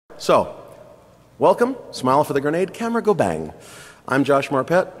So, welcome. Smile for the grenade. Camera, go bang. I'm Josh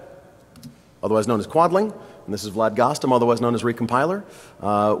Marpet, otherwise known as Quadling, and this is Vlad Gostom, otherwise known as Recompiler.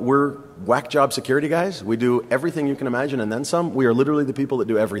 We're whack job security guys. We do everything you can imagine and then some. We are literally the people that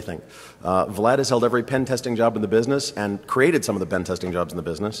do everything. Vlad has held every pen testing job in the business and created some of the pen testing jobs in the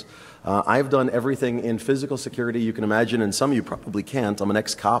business. I've done everything in physical security you can imagine, and some of you probably can't. I'm an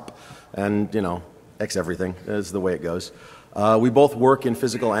ex-cop, and you know, ex-everything is the way it goes. We both work in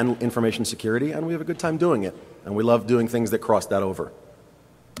physical and information security, and we have a good time doing it. And we love doing things that cross that over.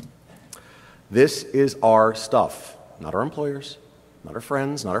 This is our stuff, not our employers, not our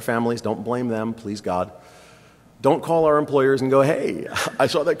friends, not our families. Don't blame them, please God. Don't call our employers and go, hey, I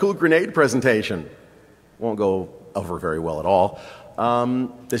saw that cool grenade presentation. Won't go over very well at all.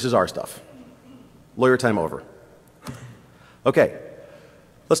 This is our stuff. Lawyer time over. Okay,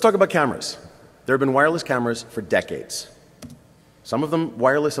 let's talk about cameras. There have been wireless cameras for decades. Some of them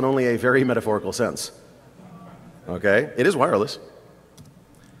wireless in only a very metaphorical sense. Okay, it is wireless.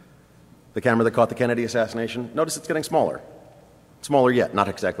 The camera that caught the Kennedy assassination, notice it's getting smaller. Smaller yet, not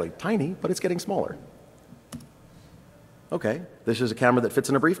exactly tiny, but it's getting smaller. Okay, this is a camera that fits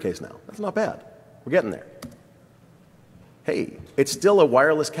in a briefcase now. That's not bad. We're getting there. Hey, it's still a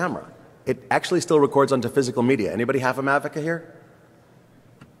wireless camera. It actually still records onto physical media. Anybody have a Mavic here?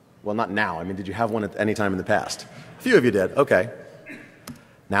 Well, not now. I mean, did you have one at any time in the past? A few of you did. Okay.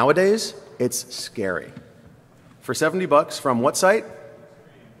 Nowadays, it's scary. For 70 bucks from what site?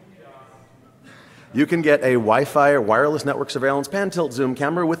 You can get a Wi-Fi or wireless network surveillance pan tilt zoom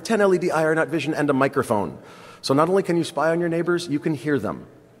camera with 10 LED IR night vision and a microphone. So not only can you spy on your neighbors, you can hear them.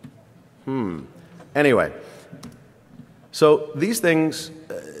 Anyway, so these things,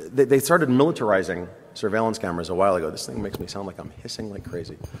 they started militarizing surveillance cameras a while ago. This thing makes me sound like I'm hissing like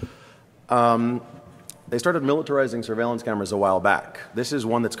crazy. They started militarizing surveillance cameras a while back. This is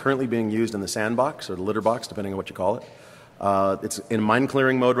one that's currently being used in the sandbox or the litter box, depending on what you call it. It's in mine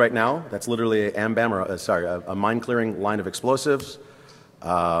clearing mode right now. That's literally a AMBAM, or a mine clearing line of explosives. They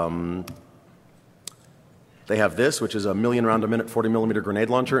have this, which is a 1,000,000 round a minute 40mm grenade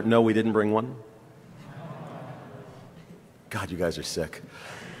launcher. No, we didn't bring one. God, you guys are sick.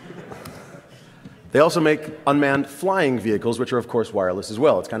 They also make unmanned flying vehicles, which are of course wireless as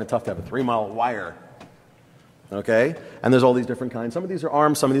well. It's kind of tough to have a 3-mile wire. Okay? And there's all these different kinds. Some of these are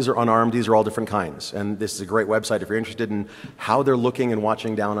armed, some of these are unarmed. These are all different kinds. And this is a great website if you're interested in how they're looking and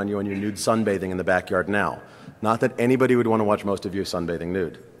watching down on you when you're nude sunbathing in the backyard now. Not that anybody would want to watch most of you sunbathing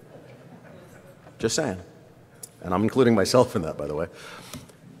nude. Just saying. And I'm including myself in that, by the way.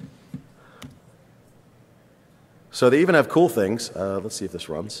 So they even have cool things. Let's see if this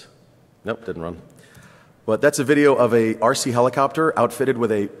runs. Nope, didn't run. But that's a video of a RC helicopter outfitted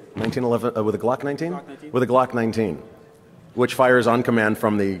with a 1911 with a Glock 19? With a Glock 19, which fires on command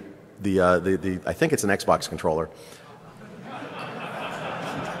from the I think it's an Xbox controller.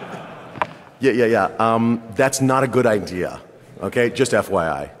 Yeah. That's not a good idea. Okay, just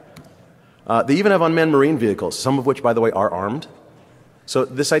FYI. They even have unmanned marine vehicles, some of which, by the way, are armed. So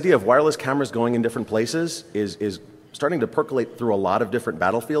this idea of wireless cameras going in different places is starting to percolate through a lot of different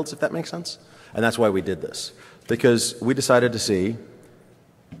battlefields, if that makes sense. And that's why we did this. Because we decided to see,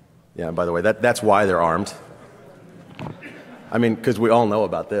 yeah, by the way, that's why they're armed. I mean, because we all know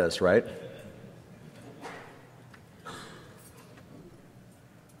about this, right?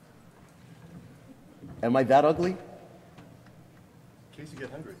 Am I that ugly? In case you get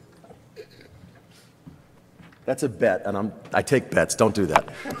hungry. That's a bet, and I take bets. Don't do that.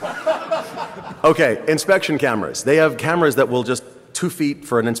 Okay, inspection cameras. They have cameras that will just 2 feet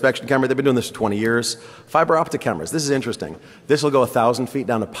for an inspection camera. They've been doing this for 20 years. Fiber optic cameras. This is interesting. This will go 1,000 feet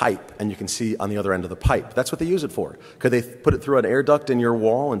down a pipe, and you can see on the other end of the pipe. That's what they use it for. Could they put it through an air duct in your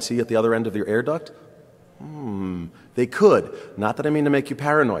wall and see at the other end of your air duct? They could. Not that I mean to make you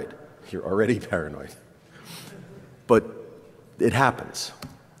paranoid. You're already paranoid. But it happens.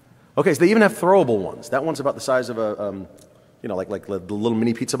 Okay, so they even have throwable ones. That one's about the size of a, you know, like the little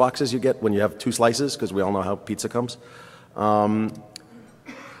mini pizza boxes you get when you have 2 slices, because we all know how pizza comes.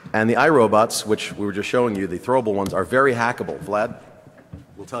 And the iRobots, which we were just showing you, the throwable ones, are very hackable. Vlad,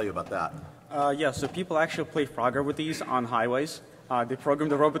 we'll tell you about that. Yeah, so people actually play Frogger with these on highways. They program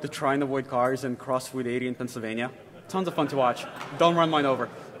the robot to try and avoid cars and cross Route 80 in Pennsylvania. Tons of fun to watch. Don't run mine over.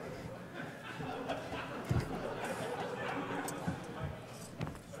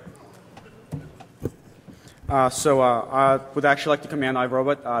 I would actually like to commend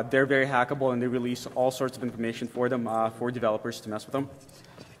iRobot. They're very hackable, and they release all sorts of information for them, for developers to mess with them.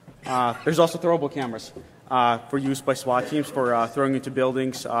 There's also throwable cameras for use by SWAT teams for throwing into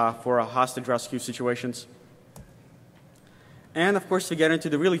buildings for hostage rescue situations. And of course, to get into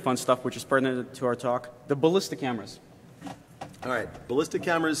the really fun stuff, which is pertinent to our talk, the ballistic cameras. All right, ballistic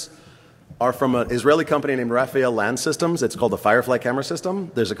cameras are from an Israeli company named Rafael Land Systems. It's called the Firefly camera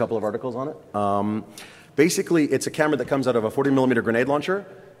system. There's a couple of articles on it. Basically, it's a camera that comes out of a 40mm grenade launcher.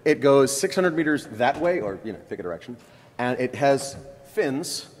 It goes 600 meters that way, or pick a direction, and it has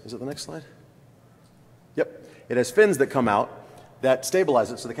fins. Is it the next slide? Yep. It has fins that come out that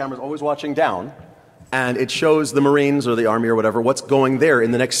stabilize it, so the camera's always watching down, and it shows the Marines or the Army or whatever what's going there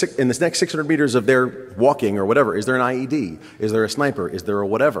in this next 600 meters of their walking or whatever. Is there an IED? Is there a sniper? Is there a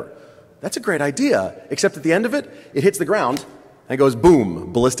whatever? That's a great idea, except at the end of it, it hits the ground and goes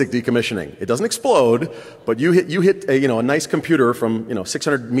boom, ballistic decommissioning. It doesn't explode, but you hit a nice computer from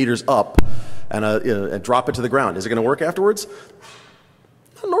 600 meters up and drop it to the ground. Is it going to work afterwards?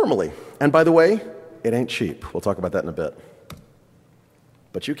 Not normally. And by the way, it ain't cheap. We'll talk about that in a bit.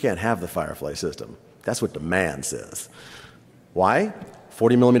 But you can't have the Firefly system. That's what demand says. Why?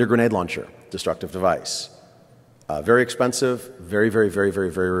 40mm grenade launcher, destructive device. Very expensive, very, very, very,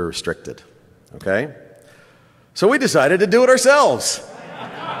 very, very restricted. Okay? So we decided to do it ourselves.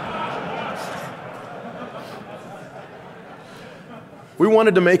 We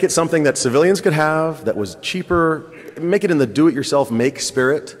wanted to make it something that civilians could have, that was cheaper, make it in the do-it-yourself make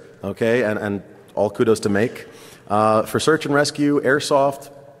spirit, okay, and all kudos to make. For search and rescue, airsoft,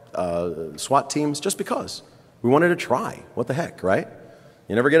 SWAT teams, just because. We wanted to try. What the heck, right?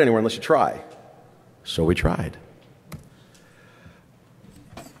 You never get anywhere unless you try. So we tried.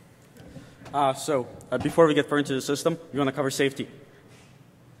 Before we get further into the system, we want to cover safety.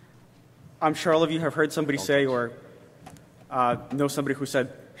 I'm sure all of you have heard somebody say or know somebody who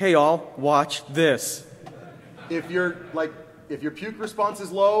said, "Hey, all, watch this." If your puke response is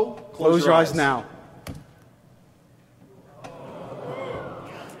low, close your eyes now.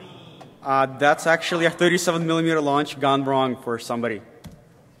 That's actually a 37mm launch gone wrong for somebody.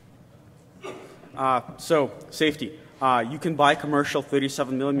 Safety. You can buy commercial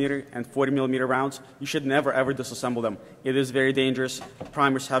 37mm and 40mm rounds. You should never, ever disassemble them. It is very dangerous.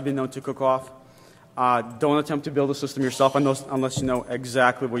 Primers have been known to cook off. Don't attempt to build a system yourself unless you know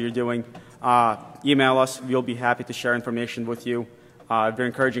exactly what you're doing. Email us. We'll be happy to share information with you. We're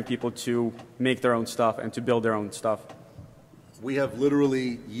encouraging people to make their own stuff and to build their own stuff. We have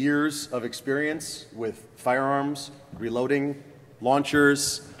literally years of experience with firearms, reloading,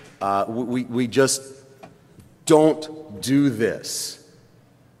 launchers. We just don't do this.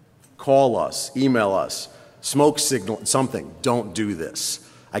 Call us, email us, smoke signal, something. Don't do this.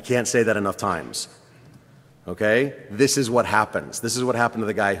 I can't say that enough times. Okay? This is what happens. This is what happened to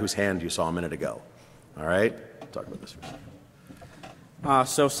the guy whose hand you saw a minute ago. All right? Talk about this for a second.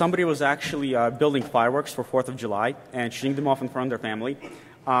 So somebody was actually building fireworks for 4th of July and shooting them off in front of their family.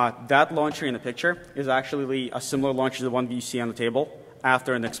 That launcher in the picture is actually a similar launcher to the one you see on the table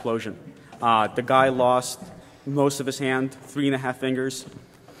after an explosion. The guy lost most of his hand, 3.5 fingers.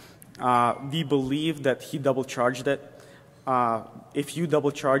 We believe that he double charged it. If you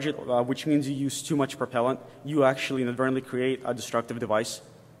double charge it, which means you use too much propellant, you actually inadvertently create a destructive device,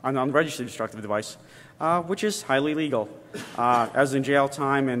 an unregistered destructive device, which is highly illegal, as in jail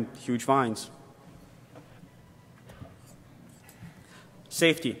time and huge fines.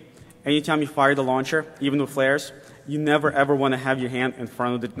 Safety. Anytime you fire the launcher, even with flares, you never ever want to have your hand in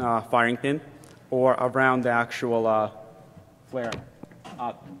front of the firing pin or around the actual flare.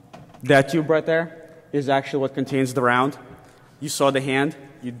 That tube right there is actually what contains the round. You saw the hand.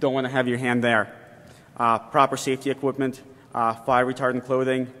 You don't want to have your hand there. Proper safety equipment, fire retardant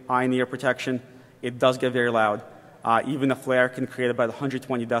clothing, eye and ear protection. It does get very loud. Even a flare can create about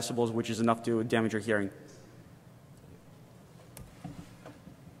 120 decibels, which is enough to damage your hearing.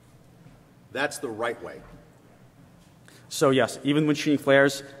 That's the right way. So yes, even when shooting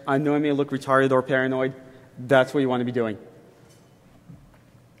flares, I know it may look retarded or paranoid. That's what you want to be doing.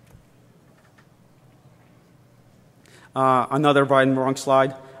 Another right and wrong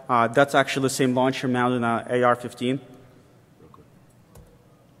slide. That's actually the same launcher mounted in an AR-15.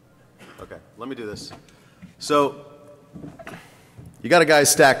 Okay, let me do this. So, you got a guy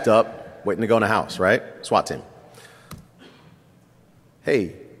stacked up, waiting to go in a house, right? SWAT team.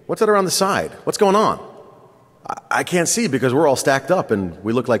 Hey, what's that around the side? What's going on? I can't see because we're all stacked up and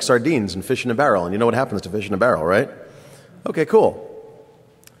we look like sardines and fish in a barrel. And you know what happens to fish in a barrel, right? Okay, cool.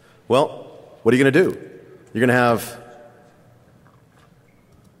 Well, what are you going to do? You're going to have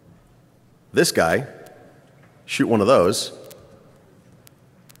this guy shoot one of those,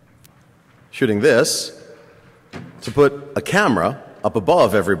 shooting this, to put a camera up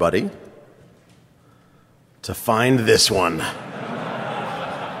above everybody to find this one.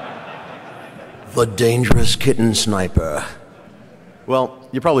 The dangerous kitten sniper. Well,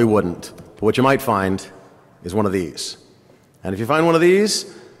 you probably wouldn't. But what you might find is one of these. And if you find one of these,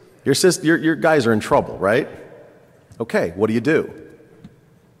 your guys are in trouble, right? Okay, what do?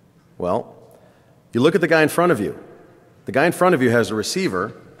 Well, you look at the guy in front of you. The guy in front of you has a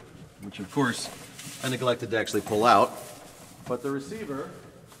receiver, which of course I neglected to actually pull out. But the receiver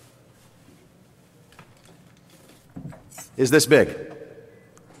is this big.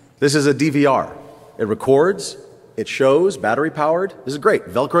 This is a DVR. It records, it shows, battery powered. This is great.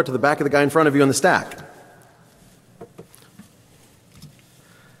 Velcro it to the back of the guy in front of you on the stack.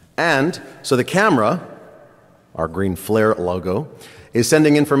 And so the camera, our green flare logo, is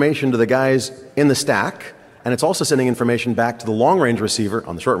sending information to the guys in the stack, and it's also sending information back to the long-range receiver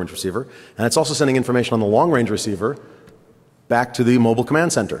on the short-range receiver, and it's also sending information on the long-range receiver back to the mobile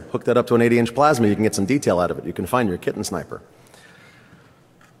command center. Hook that up to an 80-inch plasma, you can get some detail out of it. You can find your kitten sniper.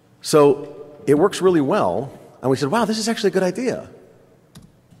 So it works really well, and we said, wow, this is actually a good idea.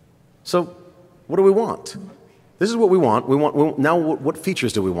 So what do we want? This is what we want. Now what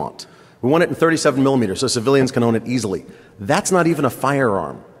features do we want? We want it in 37 millimeters so civilians can own it easily. That's not even a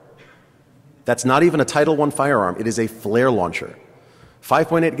firearm. That's not even a Title I firearm. It is a flare launcher.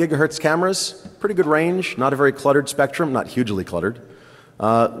 5.8 gigahertz cameras, pretty good range, not a very cluttered spectrum, not hugely cluttered.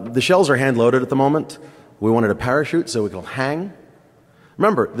 The shells are hand-loaded at the moment. We wanted a parachute so we can hang.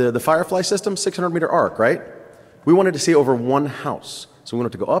 Remember, the Firefly system, 600-meter arc, right? We wanted to see over one house, so we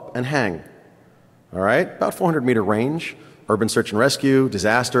wanted to go up and hang. All right, about 400-meter range, urban search and rescue,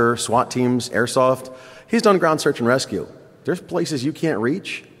 disaster, SWAT teams, airsoft. He's done ground search and rescue. There's places you can't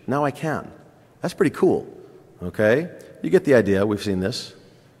reach, now I can. That's pretty cool, okay? You get the idea, we've seen this.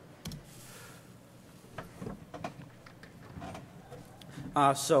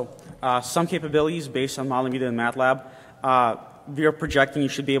 Some capabilities based on modeling we did in MATLAB. We are projecting you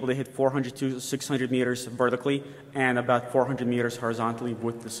should be able to hit 400 to 600 meters vertically and about 400 meters horizontally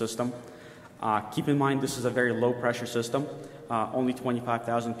with the system. Keep in mind this is a very low pressure system, only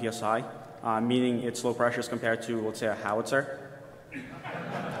 25,000 psi, meaning it's low pressure as compared to, let's say, a howitzer.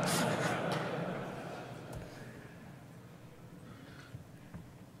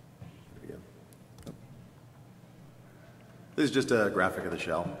 This is just a graphic of the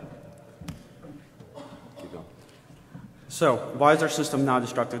shell. Keep going. So, why is our system not a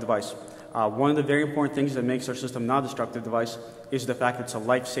destructive device? One of the very important things that makes our system not a destructive device is the fact it's a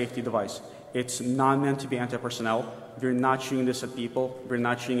life safety device. It's not meant to be anti-personnel. We're not shooting this at people. We're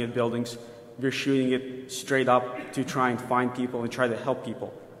not shooting at buildings. We're shooting it straight up to try and find people and try to help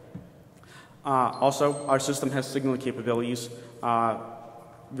people. Also, our system has signaling capabilities.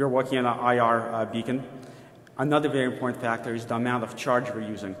 We're working on an IR beacon. Another very important factor is the amount of charge we're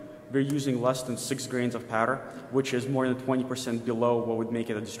using. We're using less than 6 grains of powder, which is more than 20% below what would make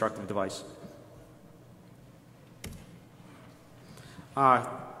it a destructive device.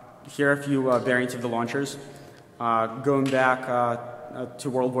 Here are a few variants of the launchers. Going back to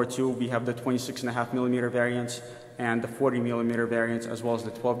World War II, we have the 26.5 millimeter variants and the 40 millimeter variants, as well as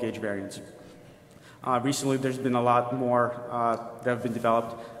the 12 gauge variants. Recently, there's been a lot more that have been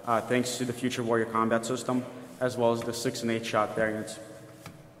developed thanks to the Future Warrior Combat System, as well as the 6 and 8 shot variants.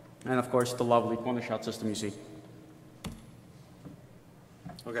 And of course, the lovely corner shot system you see.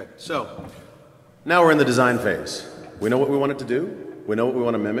 Okay, so now we're in the design phase. We know what we want it to do. We know what we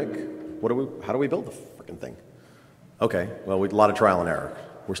want to mimic. How do we build the freaking thing? Okay, well, a lot of trial and error.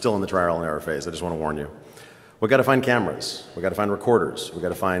 We're still in the trial and error phase. I just want to warn you. We've got to find cameras. We've got to find recorders. We've got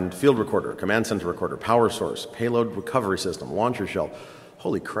to find field recorder, command center recorder, power source, payload recovery system, launcher shell.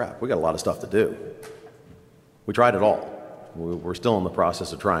 Holy crap, we got a lot of stuff to do. We tried it all. We're still in the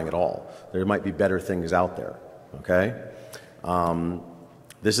process of trying it all. There might be better things out there, okay?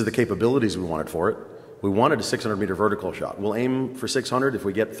 This is the capabilities we wanted for it. We wanted a 600-meter vertical shot. We'll aim for 600. If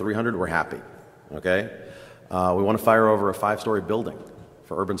we get 300, we're happy, okay? We want to fire over a 5-story building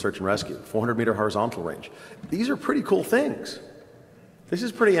for urban search and rescue, 400-meter horizontal range. These are pretty cool things. This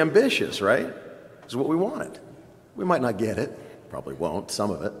is pretty ambitious, right? This is what we wanted. We might not get it, probably won't,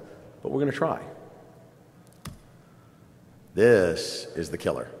 some of it, but we're going to try. This is the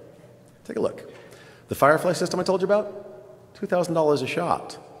killer. Take a look. The Firefly system I told you about, $2,000 a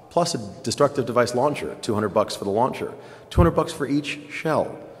shot, plus a destructive device launcher, $200 for the launcher, $200 for each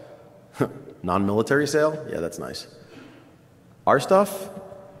shell. Non-military sale? Yeah, that's nice. Our stuff,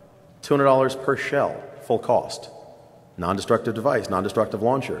 $200 per shell, full cost. Non-destructive device, non-destructive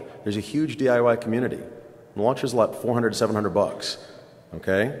launcher. There's a huge DIY community. The launcher's like $400 to $700,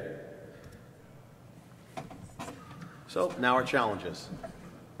 okay? So now our challenges.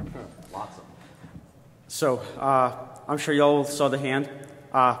 Lots of them. So I'm sure you all saw the hand.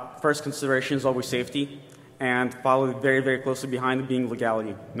 First consideration is always safety. and followed very, very closely behind being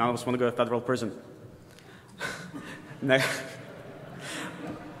legality. None of us want to go to federal prison. Next,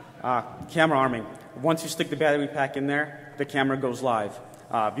 camera arming. Once you stick the battery pack in there, the camera goes live.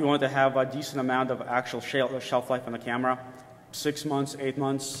 If you want to have a decent amount of actual shelf life on the camera, 6 months, 8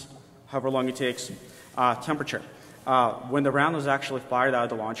 months, however long it takes. Temperature. When the round is actually fired out of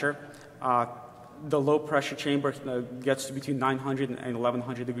the launcher, the low pressure chamber gets to between 900 and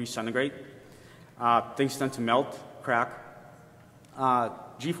 1100 degrees centigrade. Things tend to melt, crack.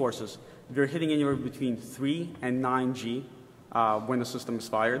 G-forces. If you're hitting anywhere between 3 and 9 G when the system is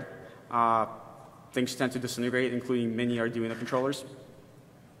fired, things tend to disintegrate, including mini Arduino controllers.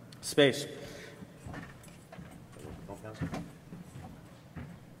 Space.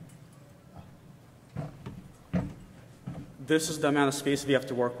 This is the amount of space we have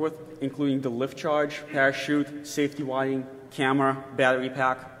to work with, including the lift charge, parachute, safety wiring, camera, battery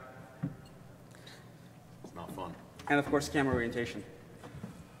pack. It's not fun. And of course, camera orientation.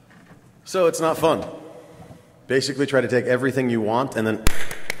 So it's not fun. Basically try to take everything you want and then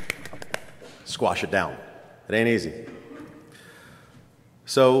squash it down. It ain't easy.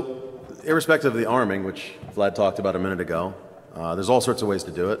 So irrespective of the arming, which Vlad talked about a minute ago, there's all sorts of ways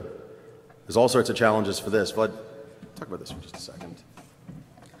to do it. There's all sorts of challenges for this. Vlad, talk about this for just a second.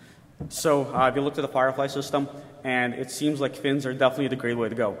 So if you look at the Firefly system, and it seems like fins are definitely the great way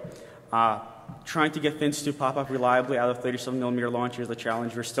to go. Trying to get fins to pop up reliably out of 37mm launcher is a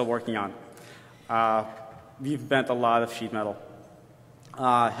challenge we're still working on. We've bent a lot of sheet metal.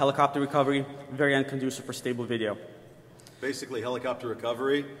 Helicopter recovery, very unconducive for stable video. Basically, helicopter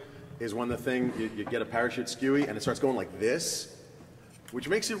recovery is when the thing, you get a parachute skewy and it starts going like this, which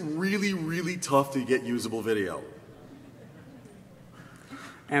makes it really, really tough to get usable video.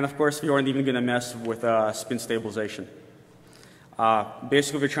 And of course, we aren't even going to mess with spin stabilization.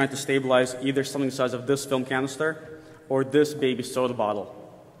 Basically, we're trying to stabilize either something the size of this film canister or this baby soda bottle,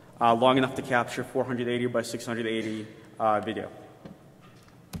 long enough to capture 480 by 680 video.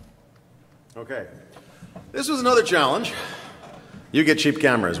 Okay. This was another challenge. You get cheap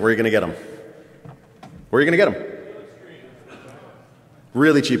cameras. Where are you going to get them? Where are you going to get them?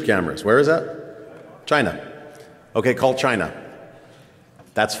 Really cheap cameras. Where is that? China. Okay, call China.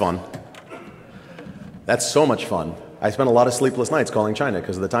 That's fun. That's so much fun. I spent a lot of sleepless nights calling China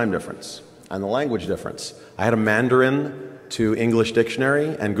because of the time difference and the language difference. I had a Mandarin to English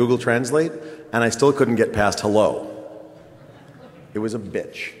dictionary and Google Translate, and I still couldn't get past hello. It was a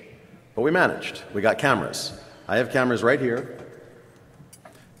bitch. But we managed. We got cameras. I have cameras right here.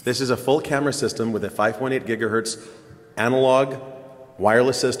 This is a full camera system with a 5.8 gigahertz analog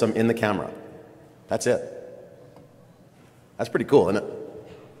wireless system in the camera. That's it. That's pretty cool, isn't it?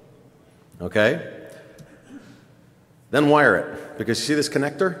 Okay? Then wire it. Because you see this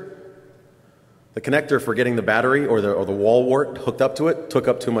connector? The connector for getting the battery or the wall wart hooked up to it took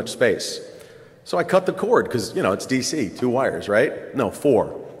up too much space. So I cut the cord because, you know, it's DC, 2 wires, right? No,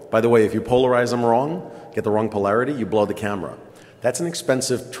 4. By the way, if you polarize them wrong, get the wrong polarity, you blow the camera. That's an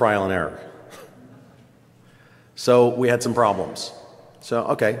expensive trial and error. So we had some problems. So,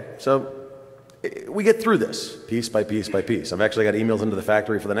 okay, so we get through this piece by piece by piece. I've actually got emails into the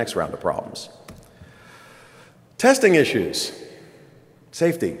factory for the next round of problems. Testing issues.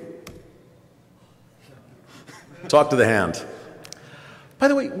 Safety. Talk to the hand. By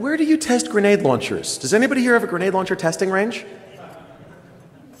the way, where do you test grenade launchers? Does anybody here have a grenade launcher testing range?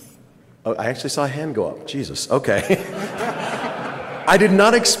 Oh, I actually saw a hand go up. Jesus, okay. I did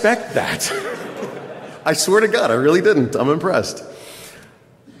not expect that. I swear to God, I really didn't. I'm impressed.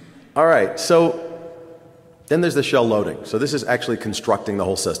 All right, so then there's the shell loading. So this is actually constructing the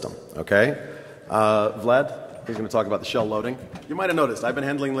whole system, okay? Vlad, he's going to talk about the shell loading. You might have noticed, I've been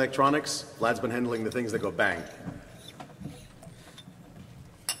handling electronics. Vlad's been handling the things that go bang.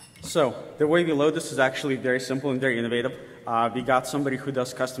 So the way we load this is actually very simple and very innovative. We got somebody who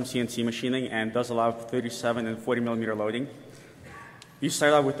does custom CNC machining and does allow 37 and 40mm loading. You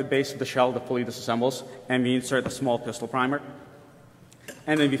start out with the base of the shell that fully disassembles, and we insert a small pistol primer.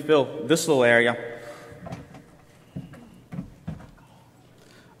 And then we fill this little area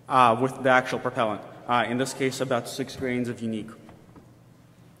with the actual propellant. In this case, about 6 grains of unique.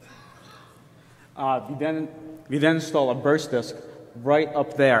 We then install a burst disc right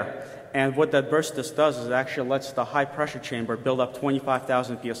up there. And what that burst disc does is it actually lets the high pressure chamber build up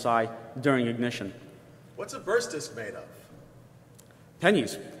 25,000 psi during ignition. What's a burst disc made of?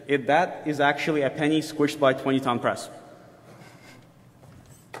 Pennies. That is actually a penny squished by a 20-ton press.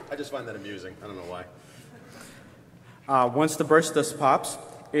 I just find that amusing. I don't know why. Once the burst disc pops,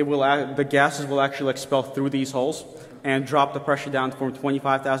 the gases will actually expel through these holes. and drop the pressure down from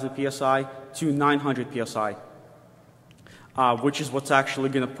 25,000 psi to 900 psi, which is what's actually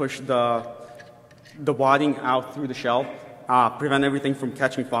going to push the wadding out through the shell, prevent everything from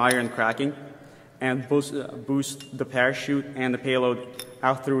catching fire and cracking, and boost the parachute and the payload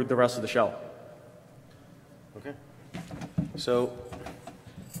out through the rest of the shell. Okay. So,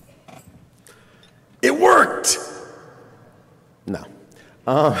 it worked! No.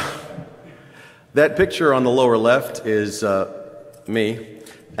 That picture on the lower left is me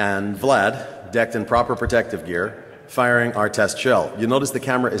and Vlad, decked in proper protective gear, firing our test shell. You notice the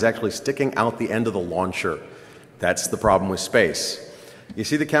camera is actually sticking out the end of the launcher. That's the problem with space. You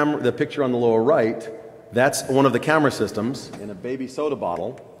see the picture on the lower right? That's one of the camera systems in a baby soda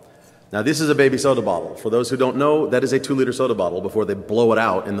bottle. Now this is a baby soda bottle. For those who don't know, that is a 2-liter soda bottle before they blow it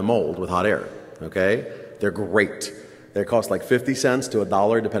out in the mold with hot air. Okay? They're great. They cost like 50 cents to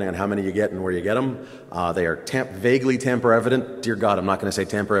 $1, depending on how many you get and where you get them. They are vaguely tamper-evident. Dear God, I'm not going to say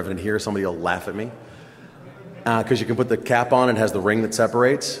tamper-evident here. Somebody will laugh at me. Because you can put the cap on, it has the ring that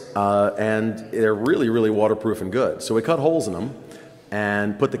separates, and they're really, really waterproof and good. So we cut holes in them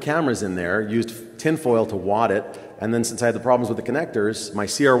and put the cameras in there, used tinfoil to wad it, and then since I had the problems with the connectors, my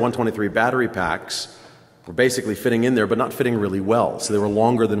CR123 battery packs were basically fitting in there, but not fitting really well, so they were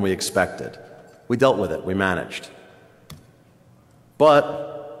longer than we expected. We dealt with it. We managed.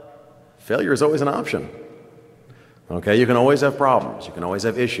 But failure is always an option. Okay, you can always have problems. You can always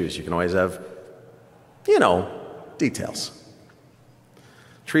have issues. You can always have, you know, details.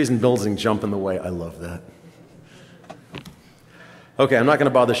 Trees and buildings jump in the way. I love that. Okay, I'm not going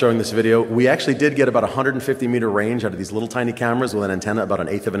to bother showing this video. We actually did get about 150-meter range out of these little tiny cameras with an antenna about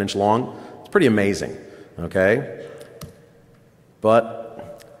 1/8 of an inch long. It's pretty amazing. Okay?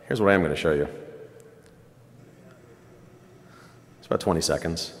 But here's what I am going to show you. About 20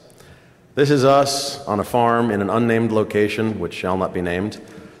 seconds. This is us on a farm in an unnamed location, which shall not be named,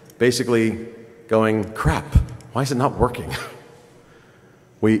 basically going, crap, why is it not working?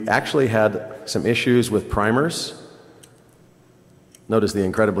 We actually had some issues with primers. Notice the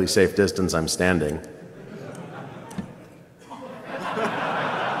incredibly safe distance I'm standing.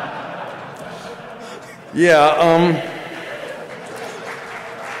 Yeah,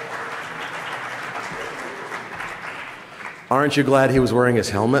 aren't you glad he was wearing his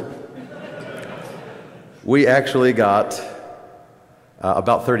helmet? We actually got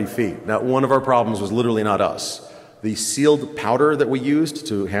about 30 feet. Now, one of our problems was literally not us. The sealed powder that we used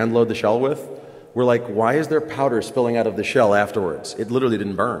to hand load the shell with, we're like, why is there powder spilling out of the shell afterwards? It literally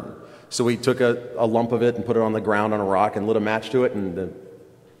didn't burn. So we took a lump of it and put it on the ground on a rock and lit a match to it, and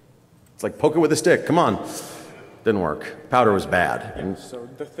it's like, poke it with a stick, come on. Didn't work. Powder was bad. Yeah, so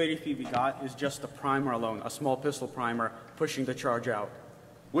the 30 feet we got is just the primer alone, a small pistol primer pushing the charge out.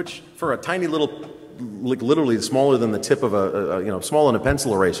 Which, for a tiny little, like literally smaller than the tip of smaller than a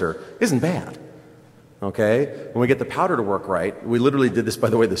pencil eraser, isn't bad. Okay? When we get the powder to work right, we literally did this,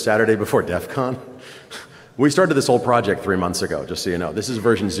 by the way, the Saturday before DEFCON. We started this whole project 3 months ago, just so you know. This is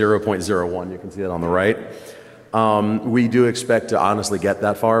version 0.01. You can see that on the right. We do expect to honestly get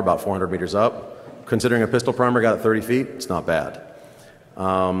that far, about 400 meters up. Considering a pistol primer got at 30 feet, it's not bad.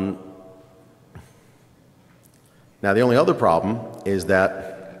 Now, the only other problem is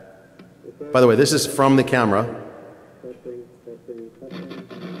that, by the way, this is from the camera.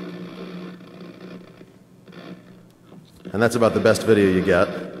 And that's about the best video you get.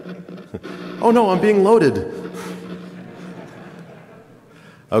 Oh no, I'm being loaded.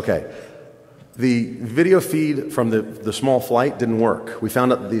 Okay. The video feed from the small flight didn't work. We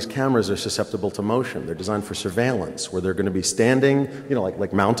found out that these cameras are susceptible to motion. They're designed for surveillance, where they're going to be standing,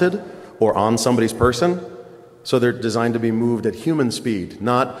 like mounted or on somebody's person. So they're designed to be moved at human speed,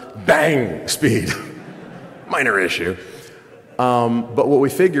 not bang speed. Minor issue. But what we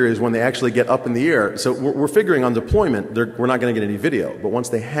figure is when they actually get up in the air, so we're figuring on deployment, we're not going to get any video. But once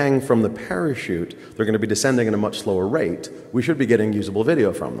they hang from the parachute, they're going to be descending at a much slower rate. We should be getting usable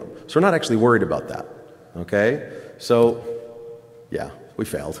video from them. So we're not actually worried about that. Okay? So, yeah, we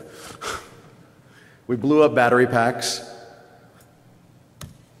failed. We blew up battery packs.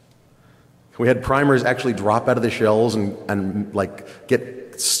 We had primers actually drop out of the shells and like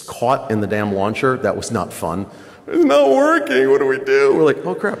get caught in the damn launcher. That was not fun. It's not working. What do we do? We're like,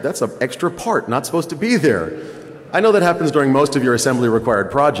 oh crap, that's an extra part not supposed to be there. I know that happens during most of your assembly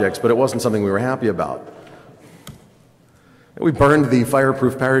required projects, but it wasn't something we were happy about. We burned the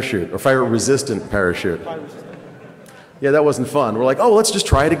fireproof parachute, or fire resistant parachute. Yeah, that wasn't fun. We're like, oh, let's just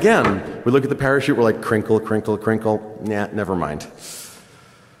try it again. We look at the parachute, we're like, crinkle, crinkle, crinkle. Nah, never mind.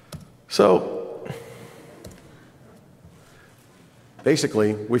 So,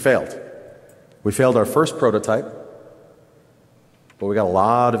 basically, we failed. We failed our first prototype. but we got a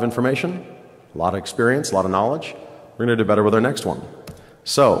lot of information, a lot of experience, a lot of knowledge. We're going to do better with our next one.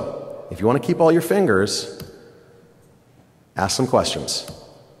 So, if you want to keep all your fingers, ask some questions.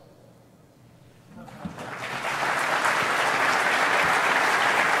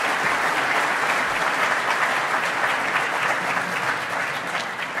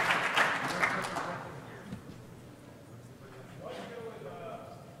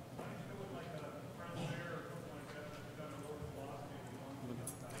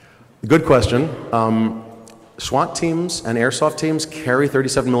 Good question. SWAT teams and airsoft teams carry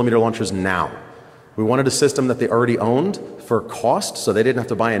 37mm launchers now. We wanted a system that they already owned for cost, so they didn't have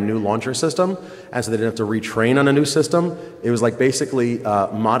to buy a new launcher system, and so they didn't have to retrain on a new system. It was like basically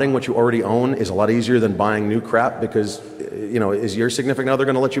modding what you already own is a lot easier than buying new crap because, you know, is your significant other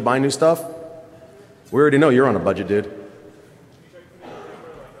going to let you buy new stuff? We already know you're on a budget, dude.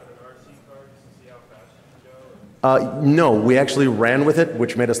 No, we actually ran with it,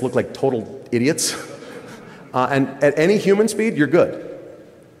 which made us look like total idiots. And at any human speed, you're good.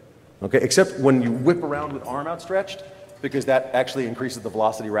 Okay, except when you whip around with arm outstretched, because that actually increases the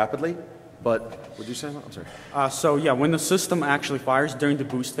velocity rapidly. But, would you say that? I'm sorry. So yeah, when the system actually fires during the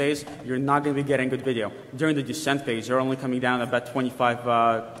boost phase, you're not going to be getting good video. During the descent phase, you're only coming down about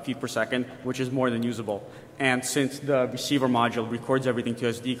 25 feet per second, which is more than usable. And since the receiver module records everything to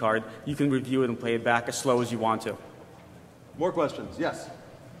SD card, you can review it and play it back as slow as you want to. More questions? Yes.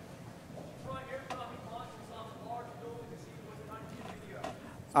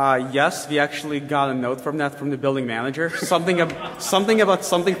 Yes, we actually got a note from that from the building manager. Something about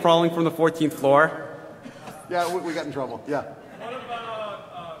something falling from the 14th floor. Yeah, we got in trouble. Yeah. What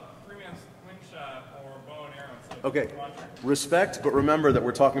about three-man swing shot or bow and arrow? Okay. Respect, but remember that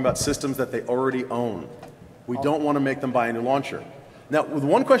we're talking about systems that they already own. We don't want to make them buy a new launcher. Now,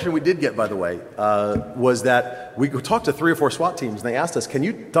 one question we did get, by the way, was that we talked to 3 or 4 SWAT teams, and they asked us, can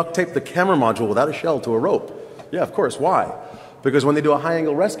you duct tape the camera module without a shell to a rope? Yeah, of course. Why? Because when they do a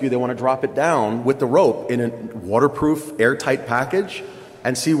high-angle rescue, they want to drop it down with the rope in a waterproof, airtight package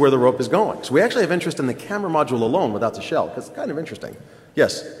and see where the rope is going. So we actually have interest in the camera module alone without the shell, because it's kind of interesting.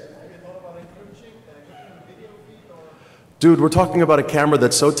 Yes? Dude, we're talking about a camera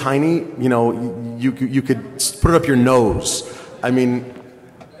that's so tiny, you know, you could put it up your nose. I mean...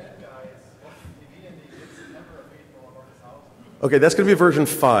 Okay, that's going to be version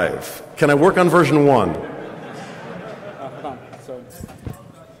 5. Can I work on version 1?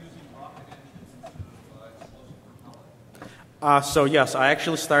 So yes, I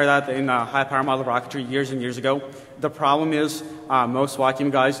actually started out in high power model rocketry years and years ago. The problem is most SWAT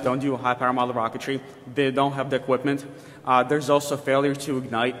team guys don't do high power model rocketry. They don't have the equipment. There's also failure to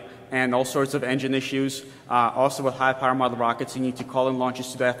ignite and all sorts of engine issues. Also with high power model rockets, you need to call in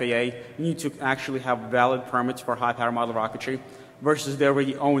launches to the FAA. You need to actually have valid permits for high power model rocketry versus they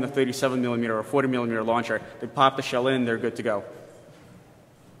already own a 37mm or 40mm launcher. They pop the shell in, they're good to go.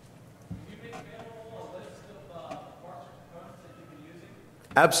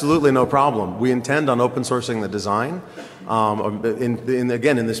 Absolutely no problem. We intend on open sourcing the design.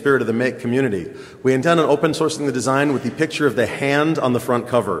 Again, in the spirit of the Make community. We intend on open sourcing the design with the picture of the hand on the front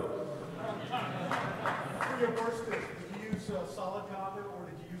cover. For your burst stick, did you use solid copper or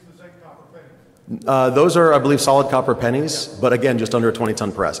did you use the zinc copper pennies? Those are, I believe, solid copper pennies, but again, just under a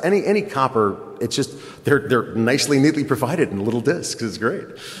 20-ton press. Any copper, it's just, they're nicely, neatly provided in little discs. It's great.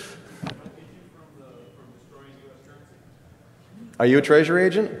 Are you a treasury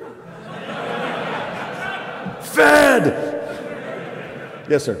agent? Fed!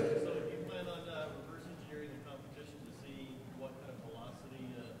 Yes, sir. So do you plan on reverse engineering the competition to see what kind of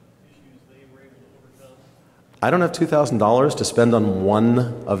velocity issues they were able to overcome? I don't have $2,000 to spend on one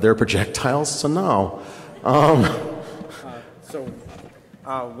of their projectiles, so no.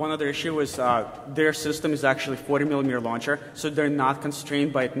 One other issue is their system is actually 40mm launcher, so they're not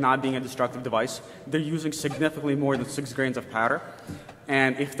constrained by it not being a destructive device. They're using significantly more than 6 grains of powder.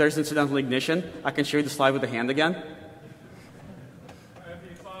 And if there's incidental ignition, I can show you the slide with the hand again. Have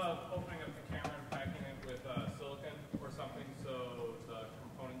you thought of opening up the camera and packing it with silicon or something so the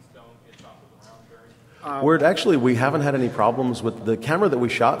components don't get toppled around during? We haven't had any problems with the camera that we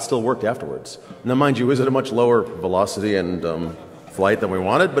shot still worked afterwards. Now, mind you, it was at a much lower velocity and flight than we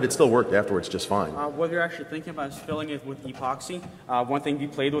wanted, but it still worked afterwards just fine. What we're actually thinking about is filling it with epoxy. One thing we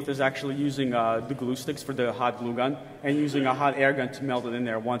played with is actually using the glue sticks for the hot glue gun and using a hot air gun to melt it in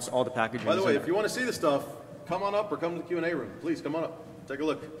there once all the packaging is in there. By the way, if you want to see the stuff, come on up or come to the Q&A room. Please, come on up. Take a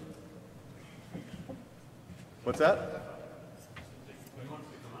look. What's that?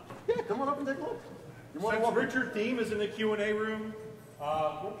 Yeah, come on up and take a look. Since Richard Thiem is in the Q&A room,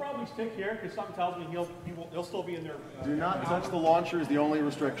 We'll probably stick here because something tells me he'll still be in there. Do not touch the launcher is the only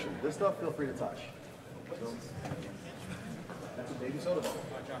restriction. This stuff, feel free to touch. That's a baby soda bottle.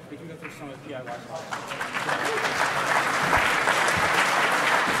 Josh, we can go through some of the DIY stuff.